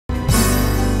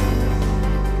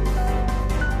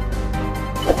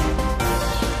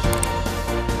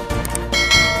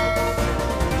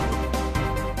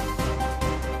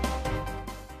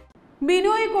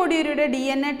കോടിയേരിയുടെ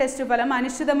DNA test ഫലം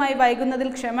അനിശ്ചിതമായി വൈകുന്നതിൽ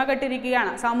ക്ഷമ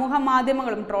കെട്ടിരിക്കുകയാണ് സമൂഹ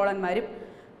മാധ്യമങ്ങളും ട്രോളന്മാരും.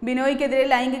 ബിനോയിക്കെതിരെ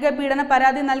ലൈംഗിക പീഡന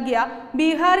പരാതി നൽകിയ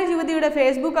ബീഹാറി യുവതിയുടെ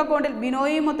ഫേസ്ബുക്ക് അക്കൗണ്ടിൽ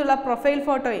ബിനോയിയുമൊത്തുള്ള പ്രൊഫൈൽ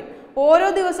ഫോട്ടോയിൽ ഓരോ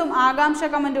ദിവസവും ആകാംക്ഷ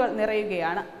കമന്റുകൾ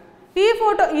നിറയുകയാണ്. ഈ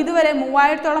ഫോട്ടോ ഇതുവരെ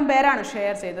 3000-ഓളം പേരാണ്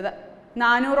ഷെയർ ചെയ്തത്.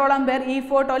 400-ഓളം പേർ ഈ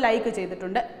ഫോട്ടോ ലൈക്ക്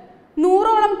ചെയ്തിട്ടുണ്ട്.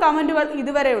 100-ഓളം കമന്റുകൾ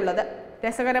ഇതുവരെയുള്ളത്.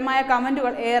 രസകരമായ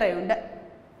കമന്റുകൾ ഏറെയുണ്ട്.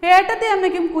 ഏട്ടത്തെ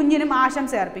അമ്മയ്ക്കും കുഞ്ഞിനും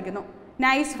ആശംസ അർപ്പിക്കുന്നു.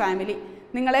 Nice family.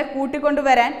 നിങ്ങളെ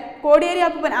കൂട്ടിക്കൊണ്ടുവരാൻ കോടിയേരി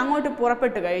അപ്പൂപ്പൻ അങ്ങോട്ട്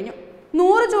പുറപ്പെട്ടു കഴിഞ്ഞു.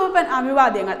 100 ചുവപ്പൻ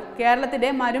അഭിവാദ്യങ്ങൾ കേരളത്തിന്റെ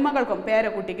മരുമകൾക്കും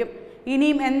പേരക്കുട്ടിക്കും.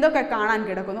 ഇനിയും എന്തൊക്കെ കാണാൻ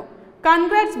കിടക്കുന്നു.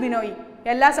 കൺഗ്രാറ്റ്സ് ബിനോയി.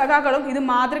 എല്ലാ സഖാക്കളും ഇത്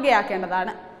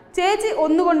മാതൃകയാക്കേണ്ടതാണ്. ചേച്ചി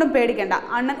ഒന്നുകൊണ്ടും പേടിക്കേണ്ട,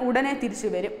 അണ്ണൻ ഉടനെ തിരിച്ചു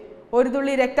വരും. ഒരു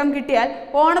തുള്ളി രക്തം കിട്ടിയാൽ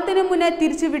ഓണത്തിന് മുന്നേ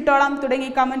തിരിച്ചു വിട്ടോളാം തുടങ്ങി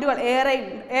കമന്റുകൾ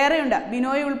ഏറെയുണ്ട്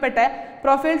ബിനോയി ഉൾപ്പെട്ട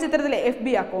പ്രൊഫൈൽ ചിത്രത്തിലെ FB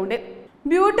അക്കൗണ്ടിൽ.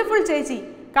 ബ്യൂട്ടിഫുൾ ചേച്ചി,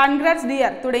 കൺഗ്രാറ്റ്സ്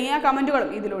ഡിയർ തുടങ്ങിയ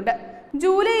കമന്റുകളും ഇതിലുണ്ട്.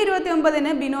 ജൂലൈ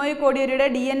 29-ന് ബിനോയ് കോടിയേരിയുടെ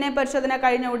DNA പരിശോധന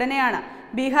കഴിഞ്ഞ ഉടനെയാണ്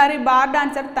ബീഹാറി ബാർ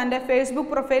ഡാൻസർ തന്റെ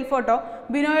ഫേസ്ബുക്ക് പ്രൊഫൈൽ ഫോട്ടോ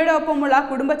ബിനോയുടെ ഒപ്പമുള്ള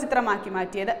കുടുംബ ചിത്രമാക്കി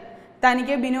മാറ്റിയത്.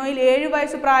 തനിക്ക് ബിനോയിൽ 7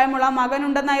 വയസ്സ് പ്രായമുള്ള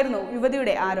മകനുണ്ടെന്നായിരുന്നു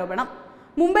യുവതിയുടെ ആരോപണം.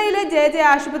 മുംബൈയിലെ JJ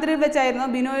ആശുപത്രിയിൽ വെച്ചായിരുന്നു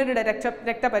ബിനോയുടെ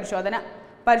രക്തപരിശോധന.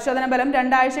 പരിശോധന ഫലം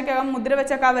 2 ആഴ്ചയ്ക്കകം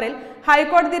മുദ്രവെച്ച കവറിൽ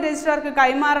ഹൈക്കോടതി രജിസ്ട്രാർക്ക്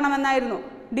കൈമാറണമെന്നായിരുന്നു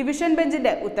ഡിവിഷൻ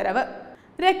ബെഞ്ചിന്റെ ഉത്തരവ്.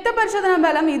 രക്തപരിശോധനാ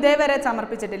ഫലം ഇതേവരെ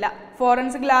സമർപ്പിച്ചിട്ടില്ല.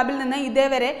 ഫോറൻസിക് ലാബിൽ നിന്ന്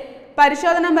ഇതേവരെ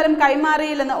പരിശോധനാ ഫലം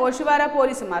കൈമാറിയില്ലെന്ന് ഓഷിവാര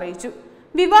പോലീസും അറിയിച്ചു.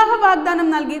 വിവാഹ വാഗ്ദാനം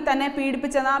നൽകി തന്നെ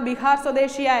പീഡിപ്പിച്ചെന്ന ബീഹാർ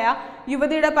സ്വദേശിയായ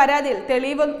യുവതിയുടെ പരാതിയിൽ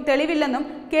തെളിവില്ലെന്നും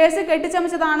കേസ്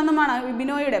കെട്ടിച്ചമച്ചതാണെന്നുമാണ്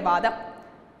ബിനോയിയുടെ വാദം.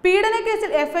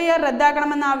 പീഡനക്കേസിൽ FIR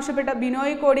റദ്ദാക്കണമെന്നാവശ്യപ്പെട്ട്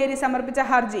ബിനോയ് കോടിയേരി സമർപ്പിച്ച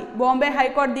ഹർജി ബോംബെ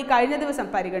ഹൈക്കോടതി കഴിഞ്ഞ ദിവസം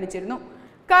പരിഗണിച്ചിരുന്നു.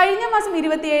 കഴിഞ്ഞ മാസം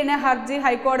 27-ന് ഹർജി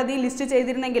ഹൈക്കോടതി ലിസ്റ്റ്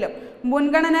ചെയ്തിരുന്നെങ്കിലും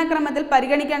മുൻഗണനാക്രമത്തിൽ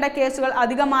പരിഗണിക്കേണ്ട കേസുകൾ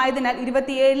അധികമായതിനാൽ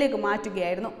 27-ലേക്ക്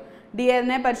മാറ്റുകയായിരുന്നു.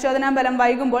 DNA പരിശോധനാ ഫലം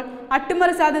വൈകുമ്പോൾ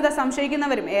അട്ടിമറി സാധ്യത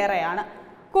സംശയിക്കുന്നവരും ഏറെയാണ്.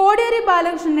 കോടിയേരി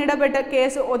ബാലകൃഷ്ണൻ ഇടപെട്ട്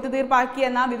കേസ്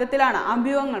ഒത്തുതീർപ്പാക്കിയെന്ന വിധത്തിലാണ്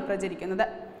അഭ്യൂഹങ്ങൾ പ്രചരിക്കുന്നത്.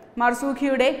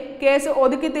 മർസൂഖിയുടെ കേസ്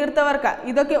ഒതുക്കി തീർത്തവർക്ക്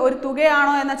ഇതൊക്കെ ഒരു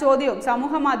തുകയാണോ എന്ന ചോദ്യവും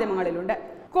സമൂഹ മാധ്യമങ്ങളിലുണ്ട്.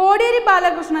 കോടിയേരി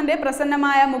ബാലകൃഷ്ണന്റെ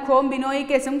പ്രസന്നമായ മുഖവും ബിനോയ്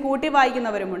കേസും കൂട്ടി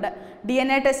വായിക്കുന്നവരുമുണ്ട്.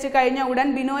 DNA ടെസ്റ്റ് കഴിഞ്ഞ ഉടൻ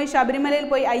ബിനോയ് ശബരിമലയിൽ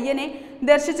പോയി അയ്യനെ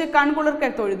ദർശിച്ച് കൺകുളിർക്കെ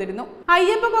തൊഴുതിരുന്നു.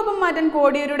 അയ്യപ്പക്കൊപ്പം മാറ്റാൻ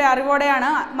കോടിയേരിയുടെ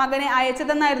അറിവോടെയാണ് മകനെ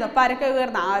അയച്ചതെന്നായിരുന്നു പരക്കെ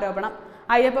ഉയർന്ന ആരോപണം.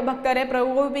 അയ്യപ്പ ഭക്തരെ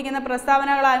പ്രകോപിപ്പിക്കുന്ന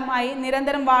പ്രസ്താവനകളുമായി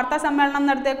നിരന്തരം വാർത്താ സമ്മേളനം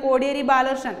നടത്തിയ കോടിയേരി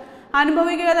ബാലകൃഷ്ണൻ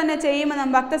അനുഭവിക്കുക തന്നെ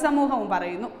ചെയ്യുമെന്നും ഭക്തസമൂഹവും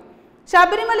പറയുന്നു.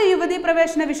 ശബരിമല യുവതീ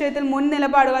പ്രവേശന വിഷയത്തിൽ മുൻ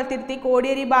നിലപാടുകൾ തിരുത്തി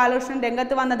കോടിയേരി ബാലകൃഷ്ണൻ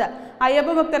രംഗത്ത് വന്നത്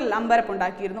അയ്യപ്പ ഭക്തരിൽ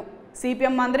അമ്പരപ്പുണ്ടാക്കിയിരുന്നു.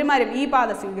 CPM മന്ത്രിമാരും ഈ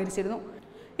പാത സ്വീകരിച്ചിരുന്നു.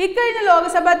 ഇക്കഴിഞ്ഞ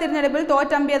ലോക്സഭാ തിരഞ്ഞെടുപ്പിൽ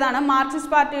തോറ്റമ്പിയതാണ്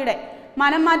മാർക്സിസ്റ്റ് പാർട്ടിയുടെ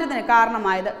മനംമാറ്റത്തിന്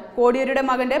കാരണമായത്. കോടിയേരിയുടെ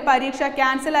മകന്റെ പരീക്ഷ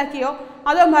ക്യാൻസലാക്കിയോ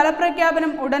അതോ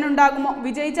ഫലപ്രഖ്യാപനം ഉടനുണ്ടാകുമോ,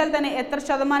 വിജയിച്ചാൽ തന്നെ എത്ര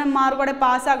ശതമാനം മാർക്കോടെ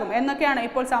പാസ്സാകും എന്നൊക്കെയാണ്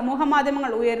ഇപ്പോൾ സമൂഹ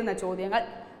മാധ്യമങ്ങൾ ഉയരുന്ന ചോദ്യങ്ങൾ.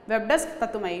 Web desk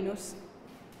Tatwamayi news.